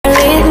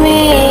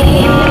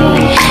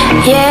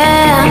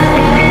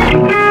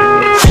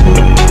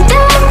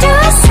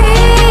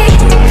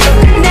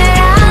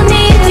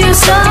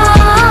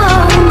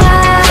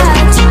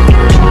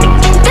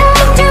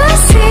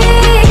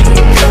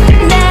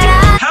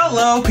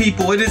Hello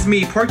people, it is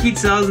me,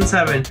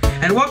 Porky2007,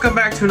 and welcome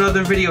back to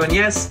another video. And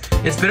yes,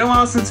 it's been a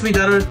while since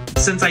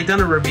I done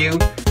a review,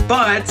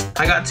 but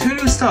I got two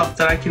new stuff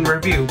that I can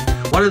review.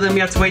 One of them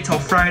you have to wait till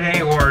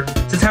Friday or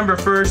September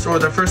 1st or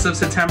the 1st of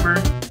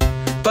September.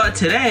 But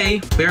today,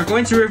 we are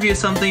going to review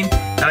something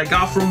that I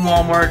got from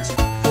Walmart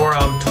for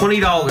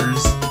 $20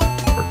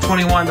 or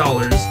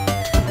 $21.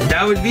 And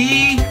that would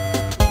be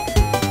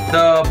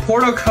the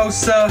Porto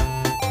Corsa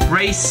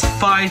Race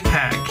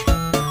 5-pack.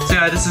 So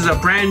yeah, this is a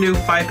brand new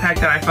 5-pack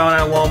that I found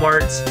at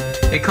Walmart.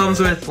 It comes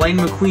with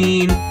Lightning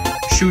McQueen,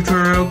 Shu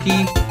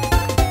Todoroki,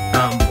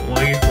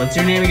 what's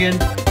your name again?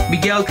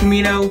 Miguel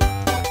Camino,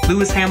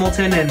 Lewis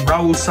Hamilton, and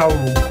Raoul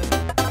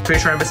ÇaRoule.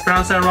 Pretty sure I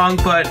mispronounced that wrong,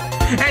 but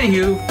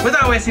anywho,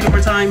 without wasting more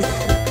time,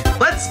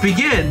 let's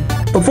begin!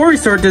 Before we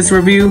start this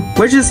review,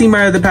 let's just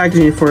admire the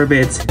packaging for a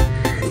bit.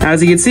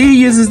 As you can see, it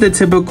uses the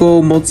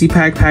typical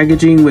multi-pack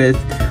packaging with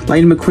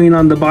Lightning McQueen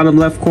on the bottom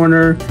left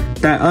corner,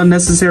 that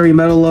unnecessary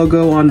metal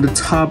logo on the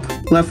top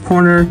left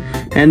corner,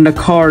 and the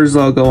Cars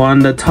logo on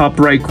the top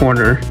right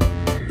corner.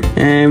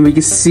 And we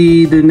can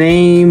see the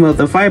name of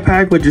the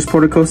 5-pack, which is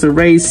Porto Corsa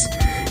Race,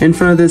 in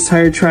front of this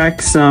tire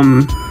track's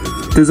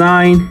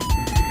design.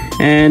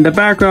 And the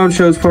background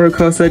shows Porto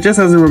Corsa just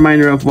as a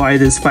reminder of why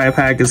this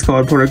 5-pack is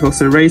called Porto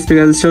Corsa Race,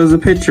 because it shows a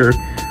picture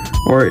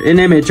or an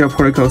image of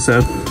Porto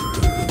Corsa.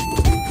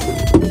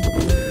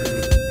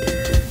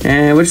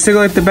 And we'll just take a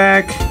look at the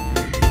back.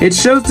 It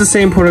shows the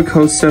same Porto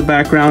Corsa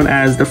background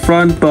as the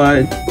front,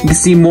 but you can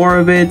see more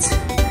of it.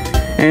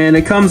 And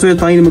it comes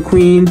with Lightning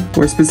McQueen,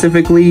 or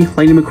specifically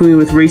Lightning McQueen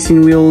with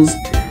racing wheels,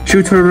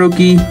 Shu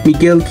Todoroki,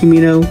 Miguel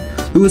Camino,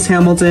 Lewis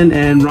Hamilton,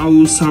 and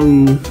Raoul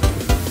ÇaRoule.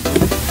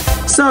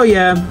 So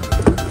yeah,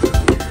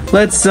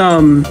 let's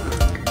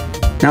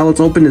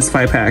open this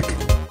 5-pack.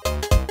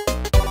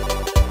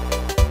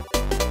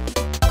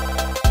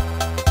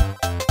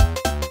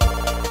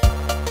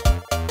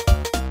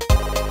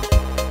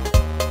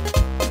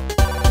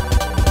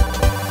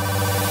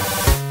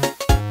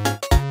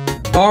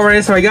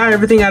 Alright, so I got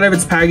everything out of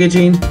its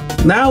packaging.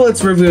 Now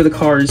let's review the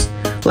cars.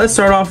 Let's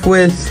start off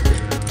with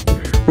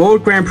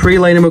Road Grand Prix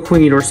Lightning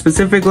McQueen, or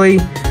specifically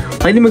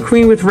Lightning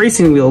McQueen with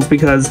racing wheels,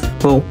 because,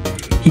 well,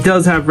 he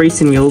does have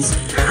racing wheels.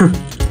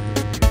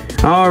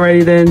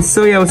 Alrighty then,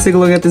 so yeah, let's take a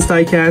look at this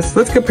diecast.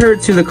 Let's compare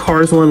it to the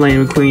Cars 1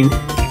 Lightning McQueen.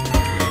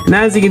 And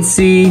as you can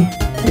see,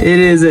 it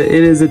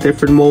is a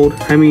different mold.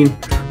 I mean,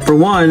 for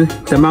one,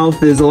 the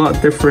mouth is a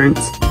lot different.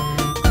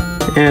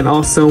 And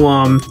also,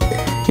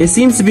 it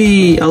seems to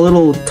be a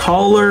little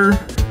taller,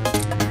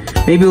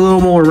 maybe a little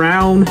more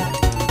round.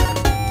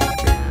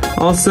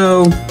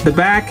 Also, the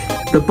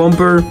back, the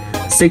bumper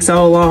sticks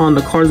out a lot on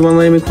the Cars 1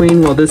 Lightning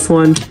McQueen, while this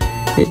one,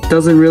 it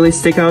doesn't really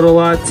stick out a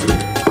lot.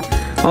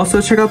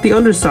 Also, check out the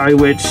underside,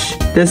 which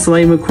this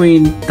Lightning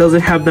McQueen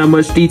doesn't have that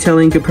much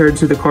detailing compared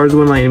to the Cars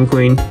 1 Lightning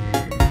McQueen.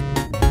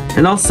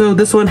 And also,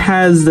 this one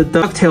has the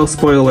ducktail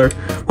spoiler,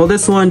 while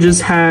this one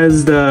just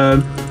has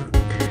the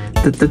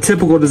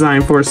typical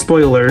design for a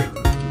spoiler.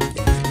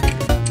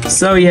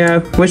 So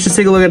yeah, let's just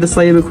take a look at the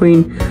Lightning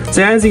McQueen.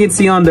 So as you can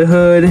see on the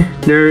hood,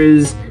 there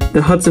is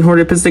the Hudson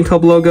Hornet Piston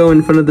Cup logo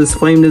in front of this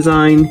flame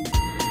design.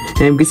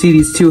 And we can see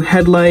these two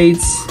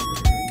headlights.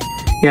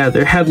 Yeah,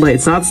 they're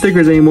headlights, not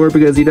stickers anymore,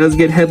 because he does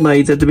get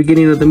headlights at the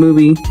beginning of the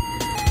movie.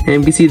 And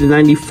we can see the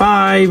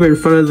 95 in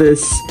front of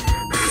this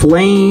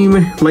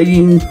flame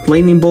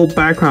lightning bolt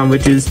background,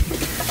 which is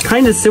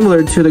kind of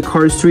similar to the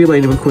Cars 3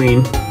 Lightning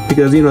McQueen.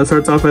 Because, you know, it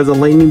starts off as a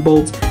lightning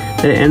bolt,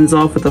 and it ends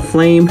off with a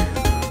flame.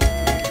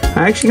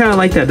 I actually kind of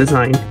like that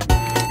design.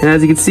 And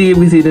as you can see,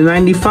 we see the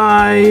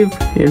 95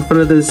 in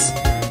front of this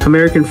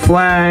American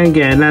flag,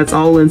 and that's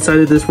all inside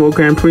of this World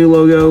Grand Prix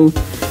logo.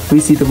 We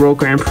see the World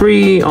Grand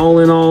Prix all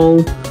in all.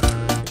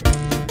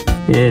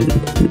 And,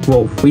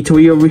 well, we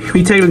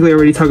technically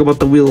already talked about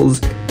the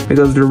wheels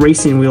because they're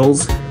racing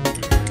wheels.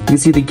 You can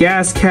see the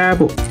gas cap.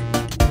 Oh,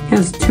 it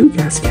has two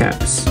gas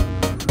caps.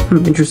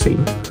 Interesting.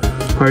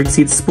 Or you can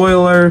see the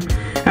spoiler.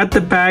 At the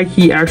back,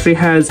 he actually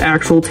has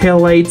actual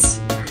taillights.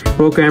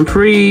 World Grand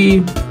Prix,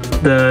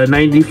 the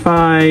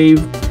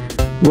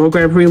 95 World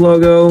Grand Prix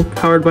logo,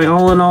 powered by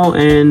All in All,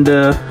 and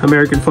the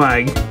American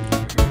flag.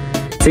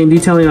 Same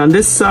detailing on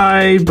this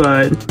side,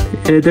 but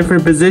in a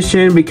different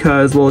position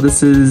because, well,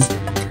 this is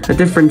a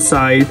different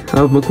side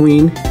of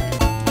McQueen.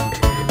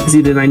 You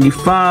see the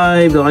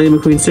 95, the Lightning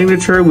McQueen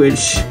signature,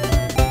 which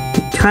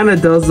kind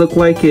of does look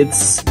like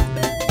it's,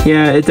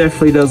 yeah, it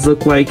definitely does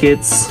look like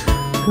it's,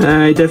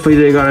 I definitely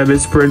did got a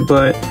misprint,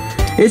 but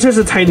it's just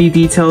a tiny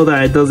detail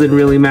that it doesn't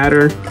really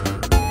matter.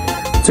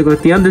 So go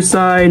with the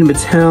underside,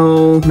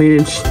 Mattel,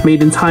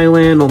 made in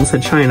Thailand, almost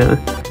said China.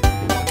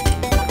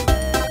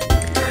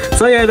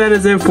 So yeah, that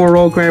is it for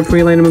Road Grand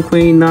Prix Lightning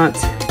McQueen.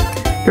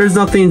 There's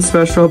nothing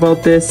special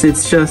about this.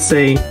 It's just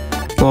a,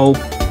 well,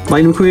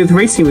 Lightning McQueen with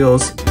racing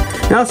wheels.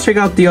 Now let's check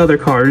out the other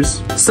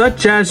cars,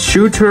 such as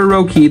Shu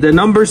Todoroki, the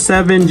number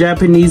 7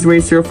 Japanese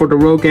racer for the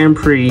Road Grand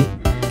Prix.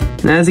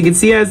 And as you can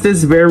see, he has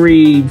this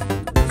very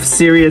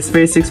serious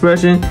face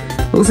expression.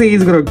 Looks like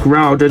he's gonna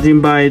growl,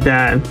 judging by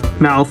that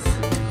mouth.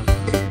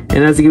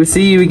 And as you can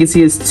see, we can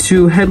see his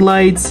two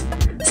headlights.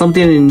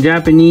 something in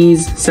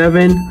Japanese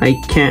 7. I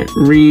can't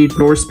read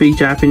nor speak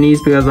Japanese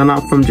because I'm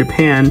not from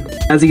Japan.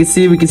 As you can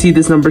see, we can see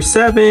this number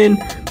 7,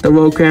 the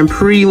World Grand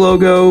Prix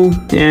logo,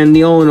 and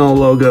the All in All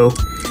logo.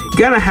 It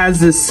kind of has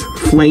this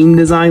flame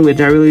design, which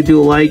I really do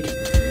like,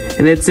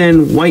 and it's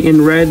in white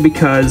and red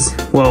because,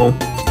 well,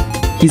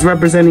 he's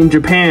representing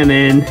Japan,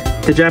 and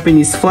the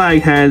Japanese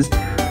flag has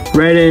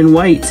red and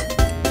white.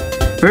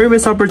 Very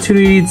missed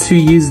opportunity to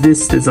use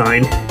this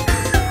design.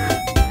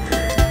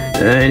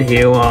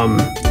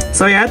 Anywho,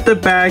 so yeah, at the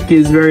back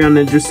is very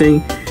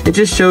uninteresting. It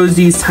just shows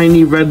these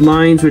tiny red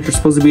lines, which are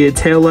supposed to be the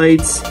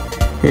taillights,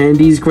 and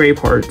these gray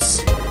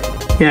parts.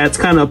 Yeah, it's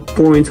kind of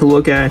boring to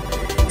look at.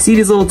 See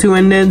these little two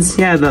indents?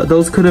 Yeah,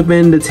 those could have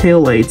been the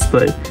taillights,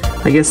 but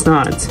I guess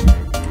not.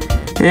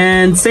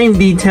 And same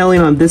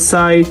detailing on this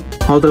side,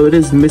 although it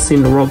is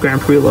missing the World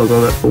Grand Prix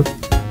logo though.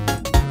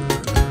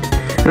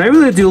 And I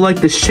really do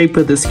like the shape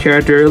of this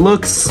character. It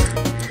looks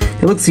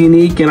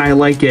unique and I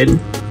like it.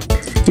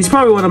 He's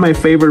probably one of my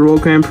favorite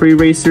World Grand Prix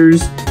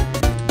racers.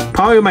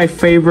 Probably my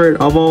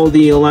favorite of all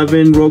the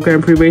 11 World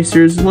Grand Prix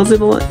racers.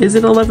 Is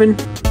it 11?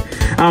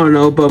 I don't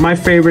know, but my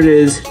favorite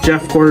is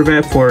Jeff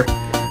Corvette for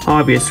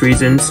obvious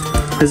reasons.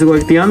 As you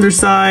look at the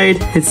underside,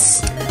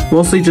 it's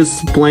mostly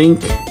just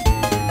blank,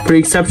 for the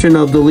exception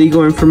of the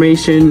legal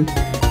information,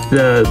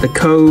 the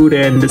code,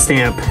 and the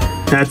stamp.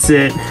 That's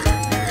it.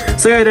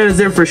 So yeah, that is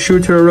it for Shu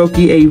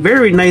Todoroki, a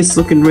very nice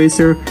looking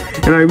racer,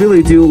 and I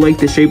really do like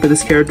the shape of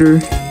this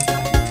character.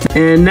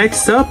 And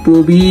next up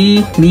will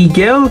be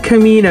Miguel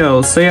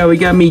Camino. So yeah, we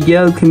got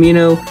Miguel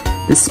Camino,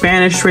 the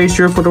Spanish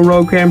racer for the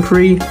World Grand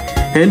Prix,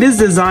 and his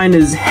design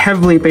is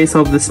heavily based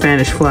off the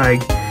Spanish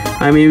flag.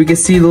 I mean, we can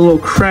see the little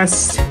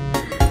crest,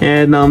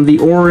 and the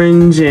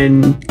orange,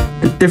 and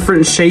the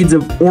different shades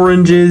of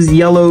oranges,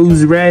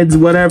 yellows, reds,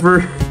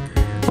 whatever.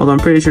 Although I'm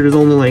pretty sure there's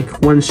only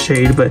like one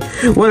shade, but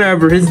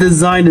whatever. His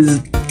design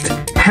is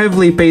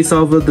heavily based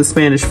off of the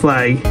Spanish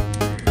flag.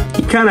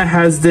 He kind of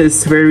has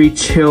this very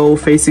chill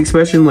face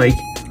expression, like,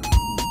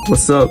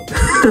 what's up?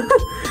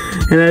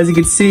 And as you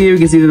can see, we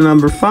can see the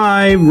number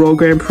 5, World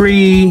Grand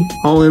Prix,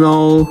 All in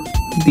All,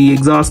 the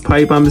exhaust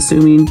pipe, I'm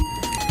assuming.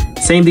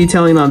 Same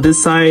detailing on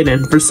this side,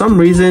 and for some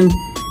reason,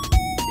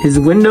 his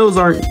windows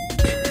aren't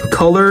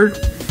colored.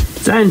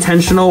 Is that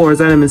intentional or is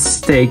that a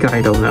mistake?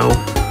 I don't know.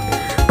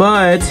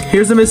 But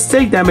here's a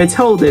mistake that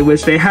Mattel did,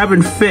 which they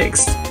haven't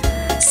fixed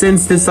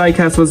since this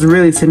diecast was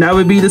released, and that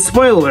would be the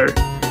spoiler.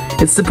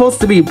 It's supposed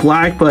to be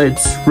black, but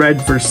it's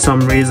red for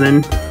some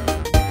reason.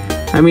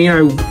 I mean,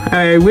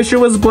 I wish it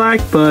was black,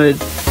 but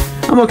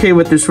I'm okay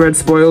with this red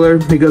spoiler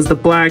because the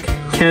black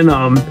can,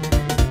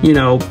 you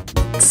know,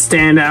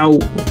 stand out,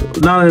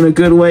 not in a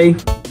good way.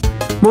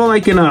 More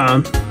like in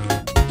a,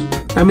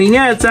 I mean,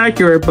 yeah, it's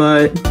accurate,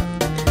 but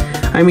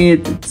I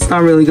mean, it's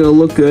not really gonna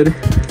look good.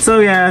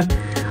 So yeah,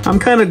 I'm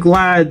kind of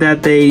glad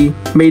that they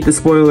made the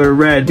spoiler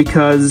red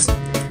because,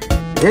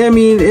 I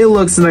mean, it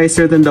looks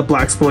nicer than the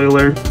black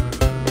spoiler.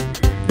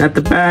 At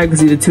the back, we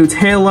see the 2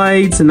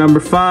 taillights, the number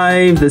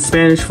 5, the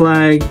Spanish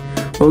flag,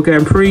 World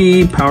Grand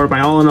Prix, powered by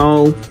All in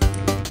All.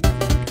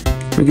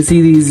 We can see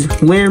these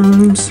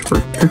rims,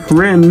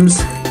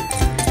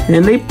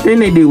 and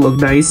they do look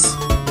nice.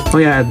 Oh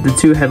yeah, the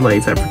 2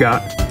 headlights, I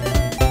forgot.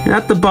 And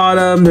at the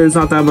bottom, there's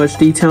not that much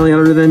detailing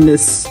other than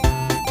this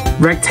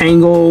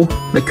rectangle,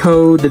 the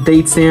code, the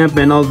date stamp,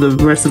 and all the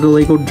rest of the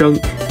legal junk.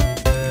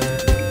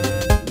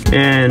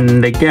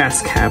 And the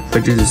gas cap,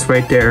 which is just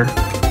right there.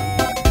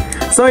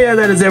 So yeah,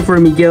 that is it for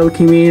Miguel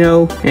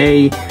Camino,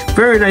 a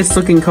very nice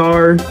looking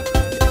car,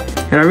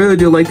 and I really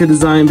do like the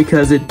design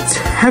because it's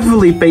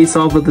heavily based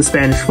off of the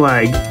Spanish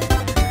flag.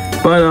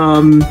 But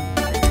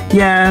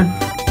yeah,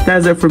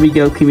 that's it for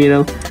Miguel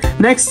Camino.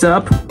 Next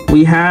up,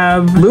 we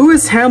have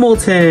Lewis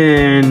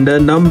Hamilton, the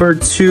number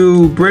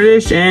 2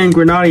 British and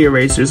Grenadier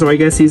racer, so I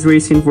guess he's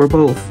racing for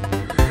both.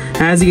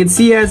 As you can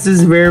see, he has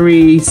this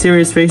very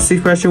serious face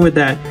expression with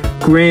that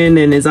grin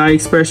and his eye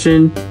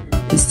expression,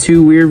 his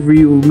 2 rear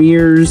view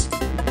mirrors,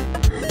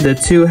 the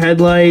 2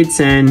 headlights,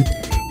 and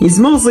he's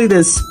mostly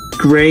this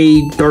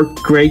gray, dark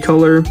gray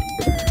color.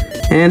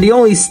 And the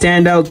only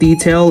standout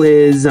detail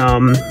is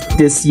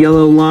this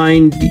yellow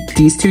line,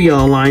 these 2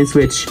 yellow lines,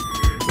 which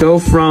go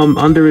from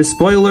under his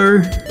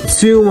spoiler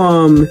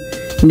to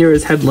near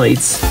his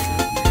headlights.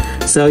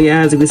 So yeah,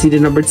 as you can see, the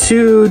number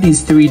 2,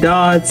 these 3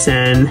 dots,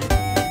 and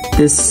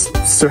this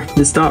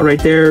dot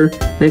right there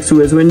next to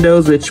his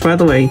windows, which, by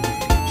the way,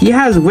 he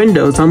has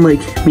windows,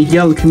 unlike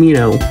Miguel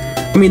Camino.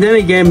 I mean, then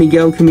again,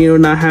 Miguel Camino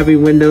not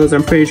having windows,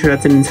 I'm pretty sure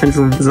that's an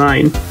intentional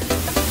design.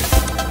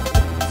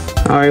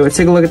 Alright, let's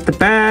take a look at the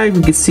back.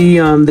 We can see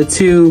the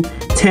 2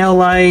 tail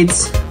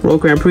lights,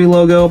 World Grand Prix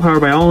logo,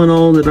 powered by All in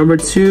All, the number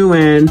 2,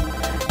 and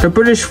the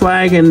British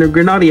flag and the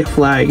Grenadier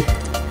flag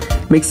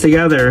mixed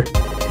together.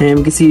 And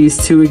we can see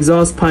these 2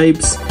 exhaust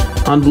pipes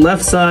on the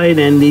left side,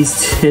 and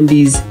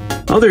these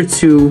other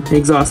 2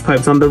 exhaust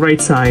pipes on the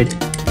right side.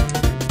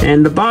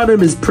 And the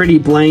bottom is pretty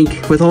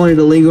blank with only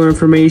the legal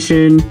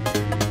information,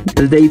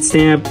 the date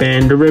stamp,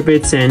 and the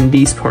rivets and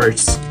these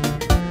parts.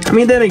 I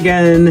mean, then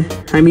again,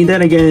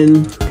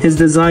 his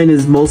design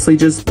is mostly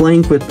just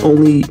blank with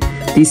only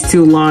these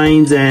two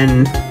lines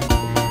and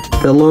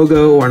the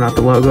logo, or not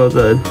the logo,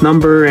 the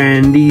number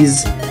and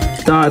these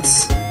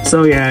dots.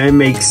 So yeah, it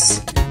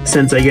makes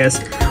sense, I guess.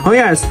 Oh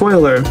yeah,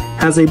 spoiler,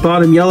 has a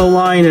bottom yellow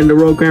line and the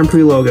Road Grand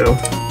Prix logo.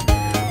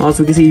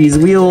 Also, we can see these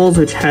wheels,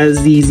 which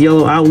has these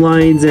yellow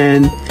outlines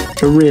and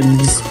the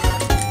rims.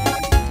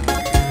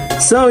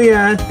 So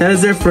yeah, that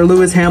is it for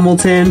Lewis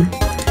Hamilton,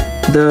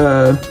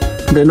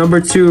 the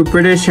number 2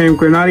 British and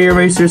Grenadier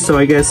racers. So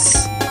I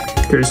guess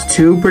there's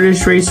 2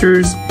 British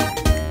racers,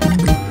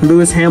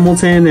 Lewis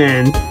Hamilton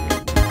and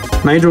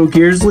Nigel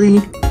Gearsley,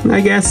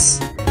 I guess.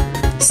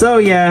 So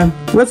yeah,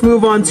 let's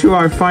move on to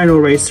our final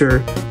racer,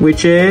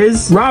 which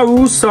is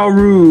Raoul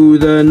ÇaRoule,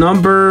 the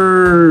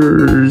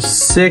number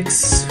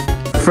 6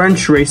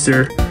 French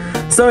racer.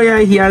 So yeah,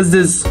 he has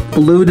this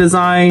blue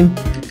design,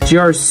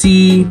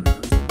 GRC,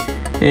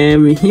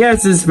 and he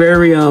has this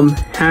very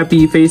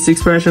happy face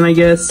expression, I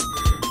guess,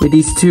 with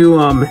these 2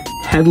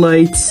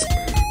 headlights,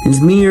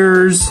 his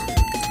mirrors.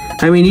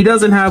 I mean, he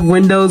doesn't have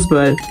windows,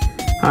 but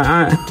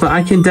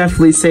I can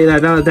definitely say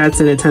that that's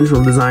an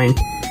intentional design.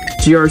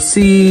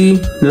 GRC,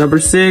 the number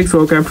 6,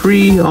 Road Grand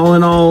Prix, all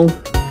in all.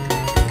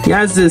 He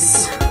has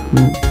this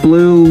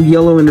blue,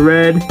 yellow, and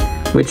red,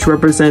 which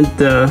represent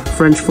the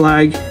French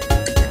flag.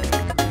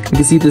 You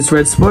can see this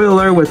red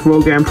spoiler with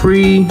Road Grand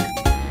Prix.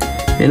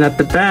 And at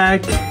the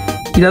back,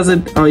 he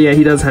doesn't, oh yeah,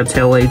 he does have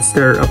taillights.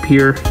 They're up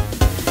here.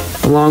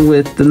 Along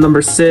with the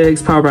number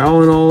 6, powered by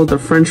all in all, the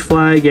French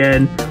flag,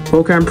 and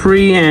Road Grand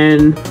Prix,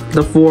 and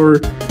the 4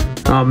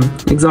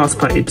 exhaust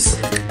pipes.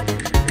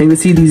 And you can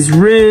see these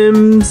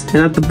rims, and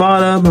at the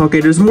bottom, okay,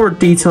 there's more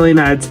detailing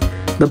at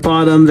the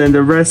bottom than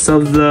the rest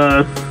of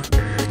the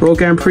Road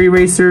Grand Prix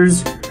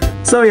racers.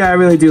 So yeah, I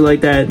really do like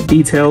that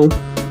detail.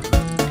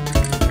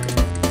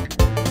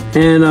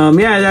 And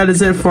yeah, that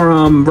is it for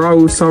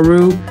Raoul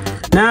ÇaRoule.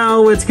 Now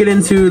let's get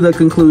into the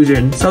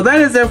conclusion. So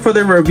that is it for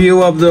the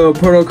review of the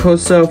Porto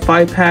Corsa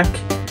 5-pack.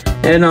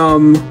 And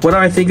what do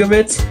I think of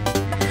it?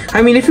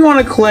 I mean, if you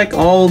want to collect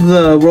all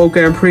the Road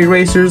Grand Prix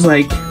racers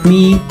like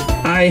me,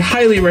 I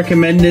highly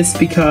recommend this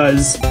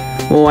because,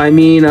 well, I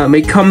mean,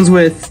 it comes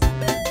with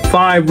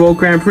 5 Road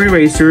Grand Prix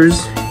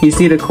racers. You just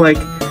need to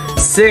collect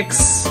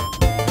 6.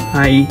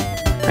 I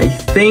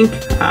think.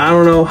 I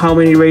don't know how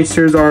many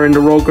racers are in the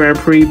Road Grand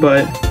Prix,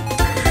 but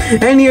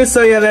anyway,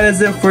 so yeah, that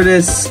is it for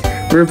this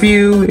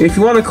review. If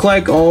you want to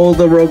collect all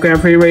the Road Grand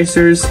Prix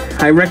racers,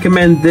 I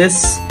recommend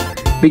this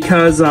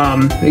because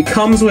it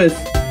comes with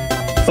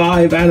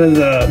 5 out of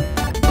the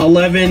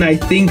 11, I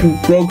think,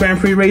 Road Grand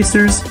Prix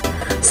racers.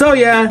 So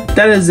yeah,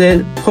 that is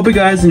it. Hope you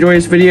guys enjoyed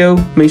this video.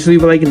 Make sure to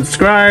leave a like and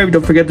subscribe.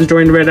 Don't forget to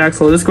join the Red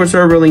Axle Discord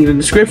server, link in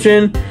the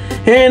description.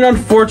 And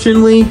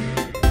unfortunately,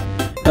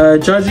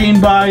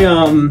 judging by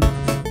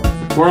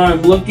where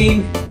I'm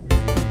looking,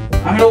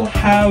 I don't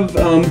have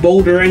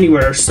Boulder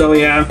anywhere. So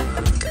yeah,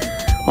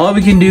 all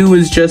we can do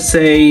is just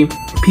say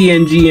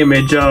PNG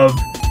image of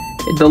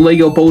the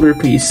Lego Boulder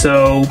piece.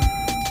 So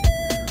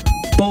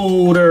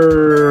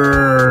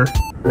Boulder.